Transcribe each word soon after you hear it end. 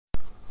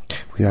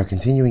We are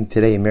continuing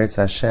today in Meretz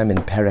Hashem in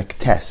Perek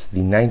Tes,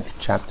 the 9th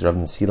chapter of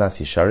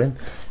Mesilas Yesharim.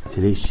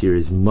 Today's shir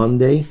is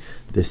Monday,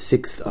 the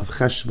 6th of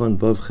Cheshvan,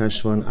 Vav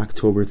Cheshvan,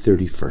 October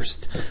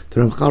 31st.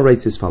 The Ramchal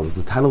writes as follows.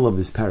 The title of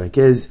this Perek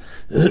is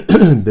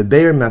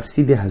Bebeir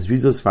Mafside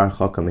Hazrizos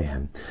Varchaka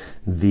Mehem.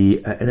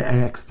 An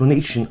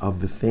explanation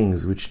of the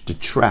things which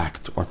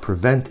detract or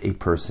prevent a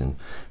person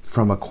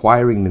from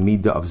acquiring the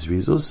midah of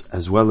zrizos,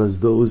 as well as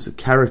those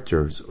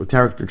characters or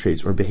character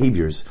traits or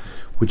behaviors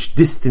which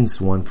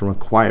distance one from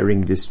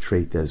acquiring this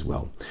trait as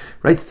well.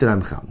 Writes the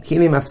Ramchal,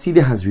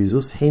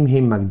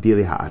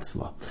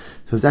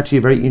 so it's actually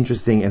a very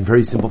interesting and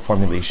very simple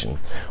formulation.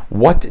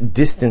 What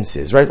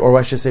distances, right, or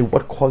I should say,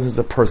 what causes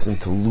a person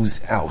to lose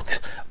out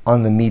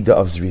on the midah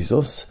of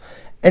zrizos?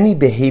 Any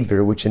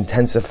behavior which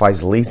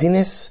intensifies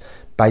laziness,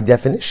 by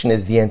definition,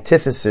 is the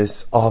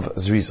antithesis of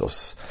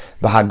zrizos.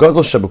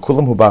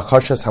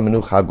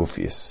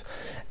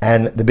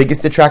 And the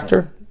biggest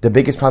detractor, the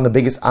biggest problem, the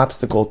biggest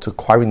obstacle to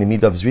acquiring the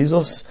midah of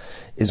zrizos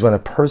is when a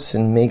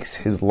person makes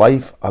his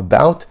life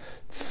about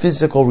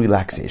physical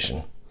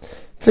relaxation.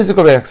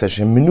 Physical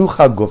relaxation,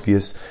 menucha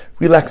gufius,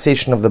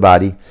 relaxation of the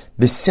body,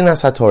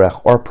 v'sinas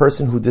hatorach, or a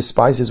person who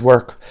despises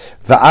work,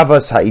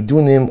 v'avas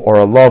ha'idunim, or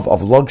a love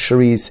of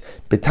luxuries,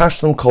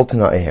 b'tashlum kol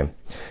tana'ehim.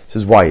 This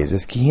is why is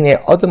this?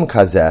 Kihine adam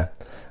kazeh,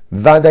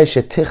 v'adai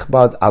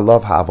shetichbad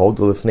alav ha'avod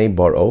l'fnei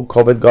baro,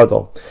 koved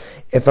gadol.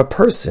 If a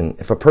person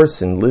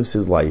lives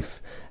his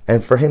life,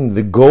 and for him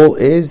the goal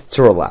is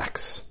to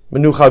relax,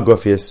 menucha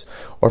gufius,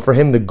 or for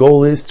him the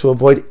goal is to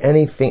avoid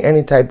anything,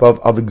 any type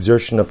of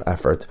exertion of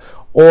effort,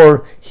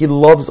 or he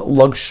loves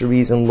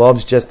luxuries and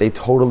loves just a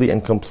totally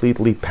and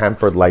completely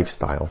pampered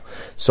lifestyle.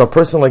 So a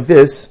person like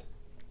this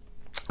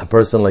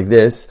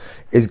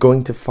is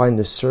going to find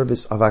the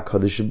service of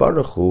HaKadosh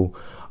Baruch Hu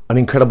an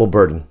incredible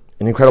burden,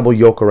 an incredible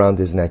yoke around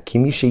his neck.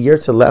 Because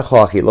someone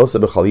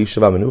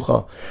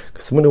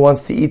who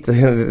wants to eat, the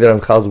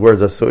Ramchal's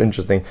words are so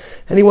interesting.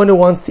 Anyone who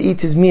wants to eat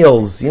his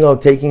meals,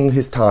 taking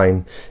his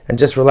time and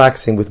just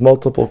relaxing with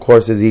multiple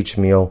courses each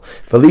meal,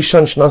 or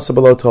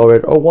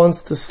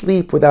wants to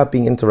sleep without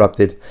being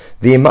interrupted,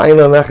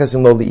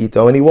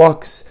 and he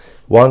wants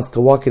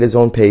to walk at his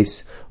own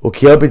pace. So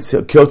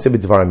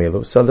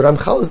the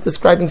Ramchal is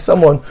describing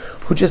someone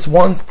who just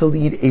wants to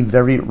lead a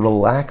very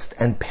relaxed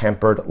and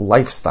pampered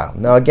lifestyle.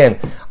 Now again,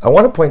 I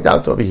want to point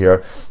out over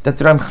here that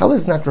the Ramchal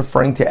is not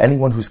referring to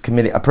anyone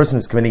a person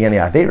who's committing any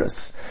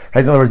averos.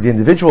 Right? In other words, the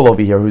individual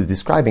over here who's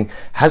describing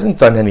hasn't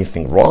done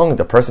anything wrong,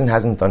 the person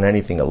hasn't done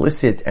anything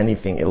illicit,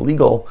 anything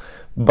illegal,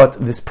 but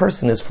this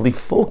person is fully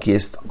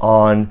focused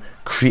on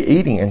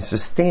creating and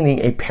sustaining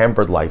a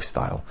pampered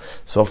lifestyle.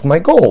 So if my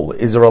goal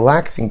is a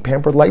relaxing,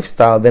 pampered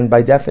lifestyle, then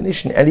by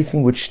definition,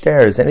 anything which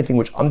stares, anything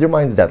which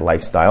undermines that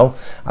lifestyle,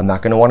 I'm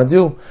not going to want to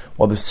do.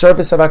 Well, the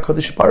service of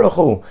HaKadosh Baruch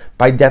Hu,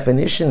 by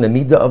definition, the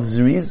midah of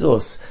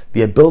zrizos,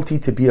 the ability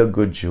to be a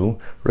good Jew,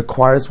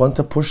 requires one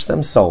to push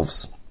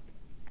themselves.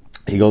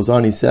 He goes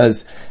on, he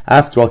says,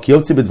 after all,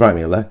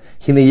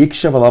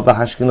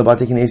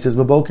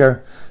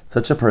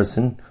 such a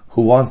person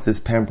who wants this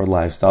pampered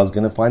lifestyle is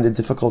going to find it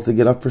difficult to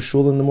get up for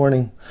shul in the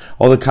morning.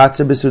 Or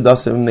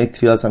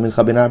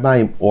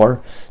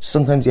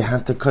sometimes you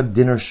have to cut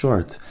dinner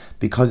short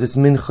because it's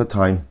mincha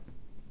time.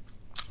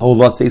 Or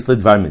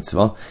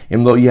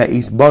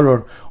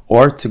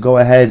to go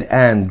ahead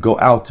and go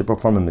out to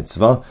perform a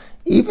mitzvah,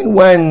 even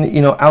when,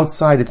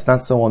 outside it's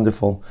not so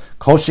wonderful.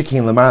 All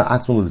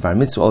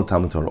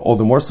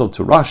the more so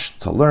to rush,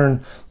 to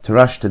learn, to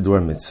rush to do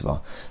a mitzvah.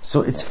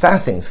 So it's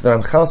fascinating. So the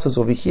Ramchal says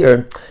over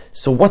here,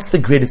 so what's the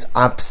greatest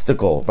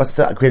obstacle? What's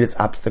the greatest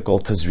obstacle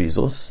to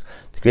zrizos?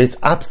 The greatest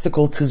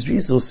obstacle to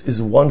zrizos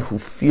is one who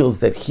feels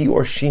that he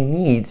or she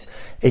needs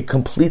a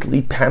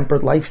completely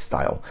pampered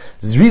lifestyle.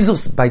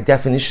 Zrizos by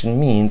definition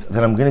means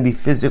that I'm going to be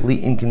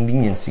physically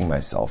inconveniencing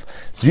myself.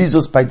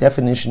 Zrizos by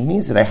definition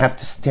means that I have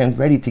to stand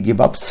ready to give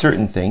up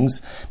certain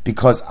things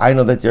because I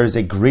know that there is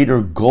a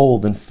greater goal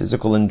than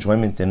physical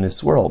enjoyment in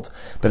this world.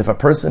 But if a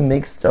person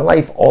makes their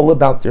life all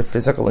about their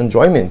physical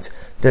enjoyment,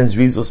 then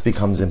zrizos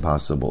becomes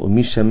impossible.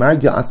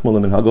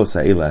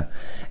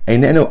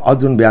 Einenu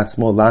adun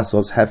be'atzmo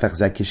lasos hefech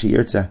zeh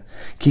kishiyirtzeh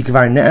ki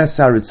kvar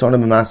ne'asar ritzona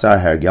b'masar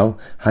hergel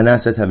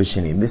hanasat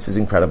havishini. This is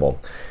incredible.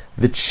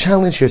 The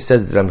challenge here,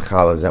 says the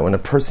Ramchal, is that when a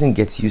person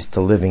gets used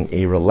to living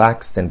a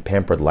relaxed and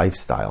pampered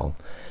lifestyle,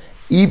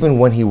 even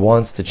when he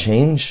wants to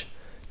change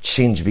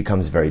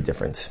becomes very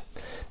different.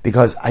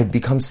 Because I've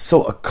become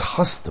so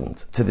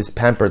accustomed to this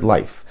pampered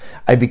life,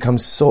 I've become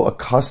so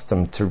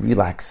accustomed to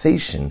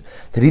relaxation,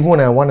 that even when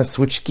I want to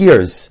switch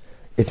gears,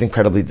 it's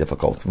incredibly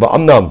difficult.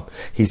 Va'amnam,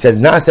 he says,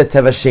 Na'aseh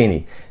teva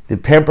sheni. The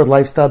pampered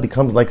lifestyle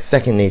becomes like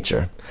second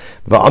nature.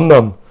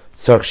 Va'amnam,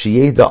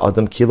 tzarich sheyeda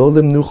adam ki lo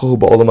limnuchahu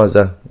ba'olam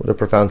hazeh. What a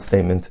profound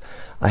statement.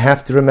 I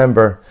have to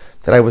remember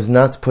that I was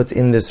not put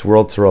in this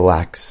world to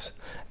relax.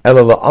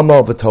 Ela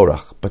la'amal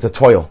v'torach, but to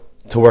toil,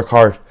 to work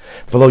hard.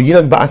 And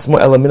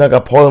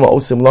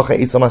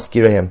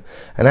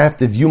I have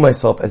to view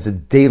myself as a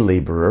day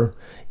laborer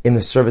in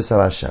the service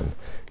of Hashem.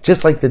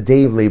 Just like the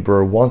day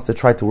laborer wants to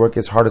try to work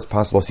as hard as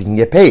possible so he can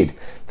get paid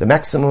the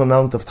maximum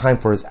amount of time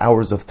for his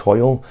hours of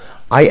toil,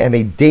 I am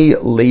a day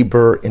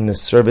laborer in the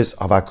service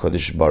of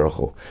HaKadosh Baruch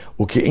Hu.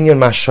 Uke'inyan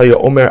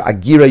mashaya omer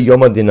agira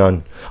yoma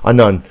dinan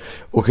anan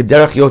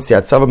ukederach yotzi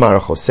atzava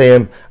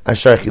marachoseim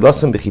asher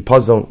chilasam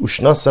b'chipazon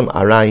ushnasam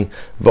arai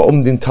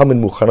va'omdin tamid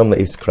mucharam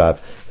le'iskrav.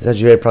 As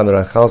Ajivei Pran the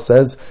Ranchal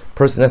says,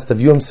 person has to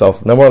view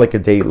himself number one like a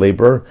day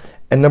laborer,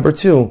 and number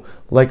two,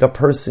 like a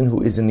person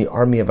who is in the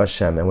army of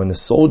Hashem. And when the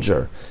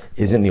soldier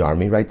is in the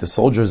army, right, the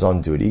soldier is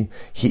on duty,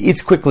 he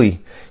eats quickly,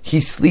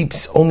 he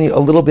sleeps only a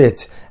little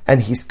bit,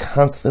 and he's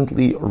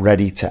constantly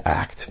ready to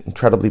act.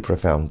 Incredibly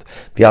profound.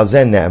 Quotes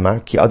over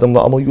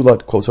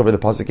the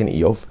pasuk in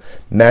Eov,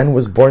 man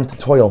was born to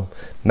toil.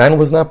 Man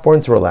was not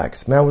born to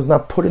relax. Man was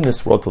not put in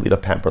this world to lead a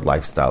pampered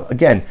lifestyle.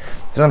 Again,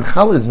 the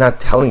Ramchal is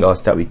not telling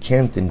us that we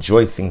can't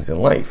enjoy things in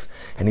life.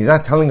 And he's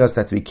not telling us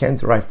that we can't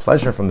derive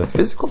pleasure from the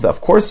physical.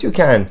 Of course you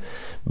can.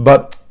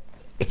 But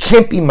it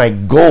can't be my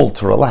goal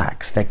to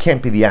relax. That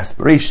can't be the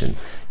aspiration.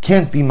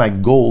 Can't be my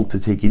goal to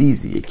take it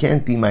easy. It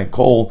can't be my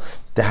goal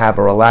to have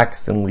a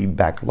relaxed and laid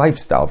back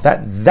lifestyle.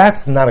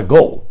 That's not a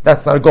goal.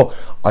 That's not a goal.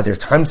 Are there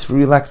times for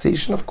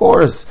relaxation? Of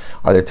course.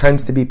 Are there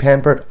times to be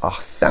pampered?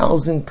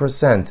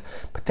 1,000%.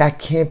 But that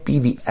can't be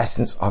the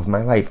essence of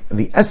my life.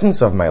 The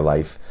essence of my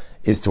life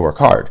is to work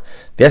hard.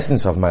 The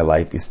essence of my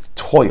life is to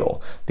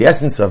toil. The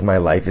essence of my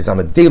life is I'm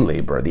a day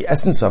laborer. The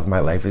essence of my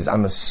life is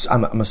I'm a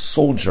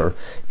soldier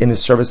in the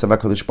service of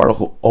HaKadosh Baruch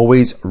Hu,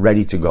 always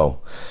ready to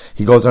go.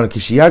 He goes on,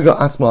 Kishiyargo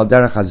atzmo al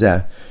derech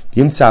hazeh,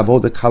 yimtza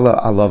avoda kala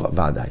alav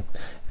vadai.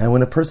 And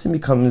when a person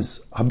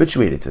becomes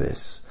habituated to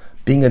this,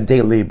 being a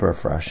day laborer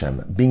for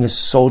Hashem, being a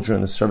soldier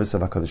in the service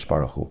of HaKadosh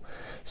Baruch Hu,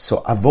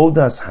 so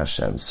avodas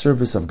Hashem,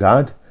 service of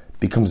God,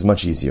 becomes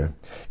much easier.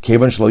 So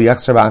again,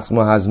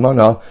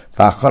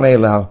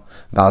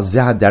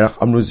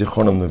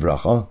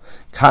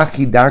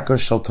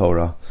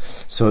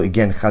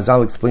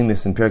 Chazal explained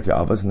this in Pirkei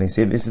Avos, and they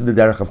say this is the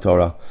derech of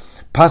Torah.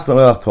 Pas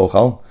b'melach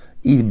tochal,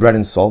 eat bread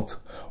and salt.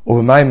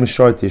 U'v'mayim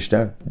mishor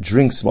tishta,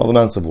 drink small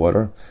amounts of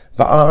water.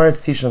 V'al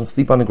haaretz tishon,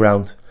 sleep on the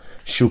ground.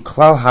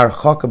 Shuklal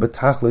harchaka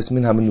b'tachlis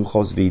min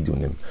hamenuchos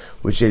v'yidunim,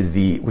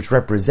 which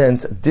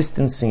represents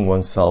distancing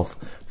oneself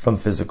from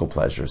physical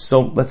pleasure.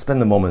 So let's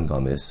spend a moment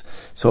on this.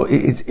 So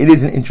it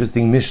is an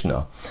interesting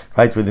Mishnah,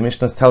 right? Where the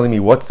Mishnah is telling me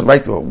what's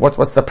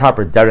the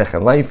proper derech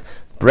in life: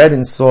 bread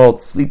and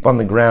salt, sleep on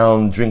the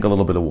ground, drink a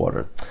little bit of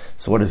water.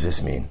 So what does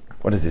this mean?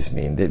 What does this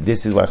mean?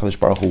 This is what HaKadosh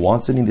Baruch Hu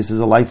wants. I mean, this is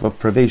a life of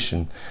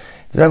privation.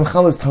 The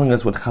Ramchal is telling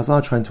us what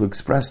Chazal is trying to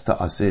express to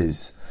us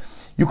is,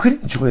 you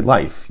could enjoy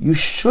life. You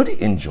should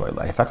enjoy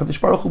life. HaKadosh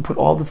Baruch Hu put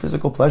all the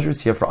physical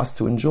pleasures here for us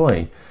to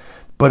enjoy.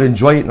 But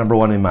enjoy it, number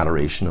one, in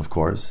moderation, of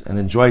course, and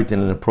enjoy it in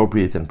an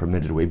appropriate and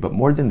permitted way. But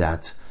more than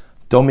that,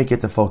 don't make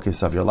it the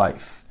focus of your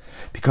life.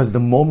 Because the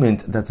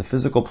moment that the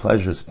physical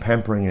pleasures,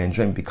 pampering and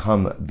enjoying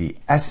become the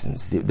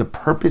essence, the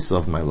purpose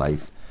of my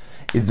life,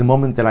 is the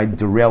moment that I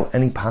derail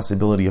any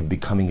possibility of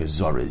becoming a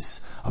zoriz,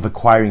 of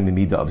acquiring the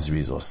midah of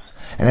zrizos.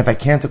 And if I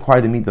can't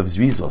acquire the midah of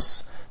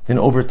zrizos, then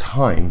over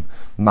time,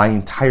 my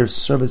entire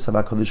service of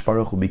HaKadosh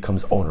Baruch Hu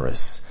becomes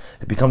onerous.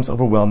 It becomes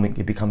overwhelming,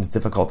 it becomes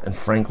difficult, and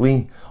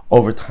frankly,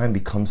 over time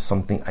becomes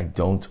something I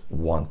don't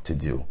want to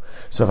do.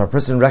 So if a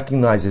person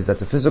recognizes that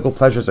the physical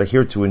pleasures are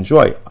here to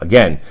enjoy,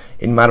 again,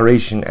 in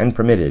moderation and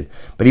permitted,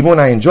 but even when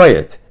I enjoy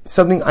it, it's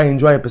something I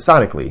enjoy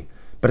episodically,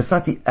 but it's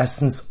not the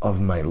essence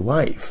of my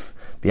life.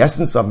 The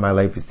essence of my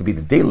life is to be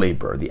the day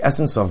laborer. The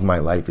essence of my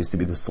life is to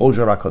be the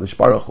soldier of HaKadosh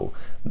Baruch Hu.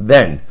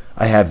 Then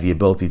I have the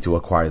ability to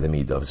acquire the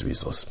midah of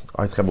zrizos.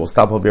 All right, we'll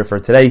stop over here for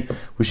today.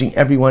 Wishing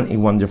everyone a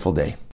wonderful day.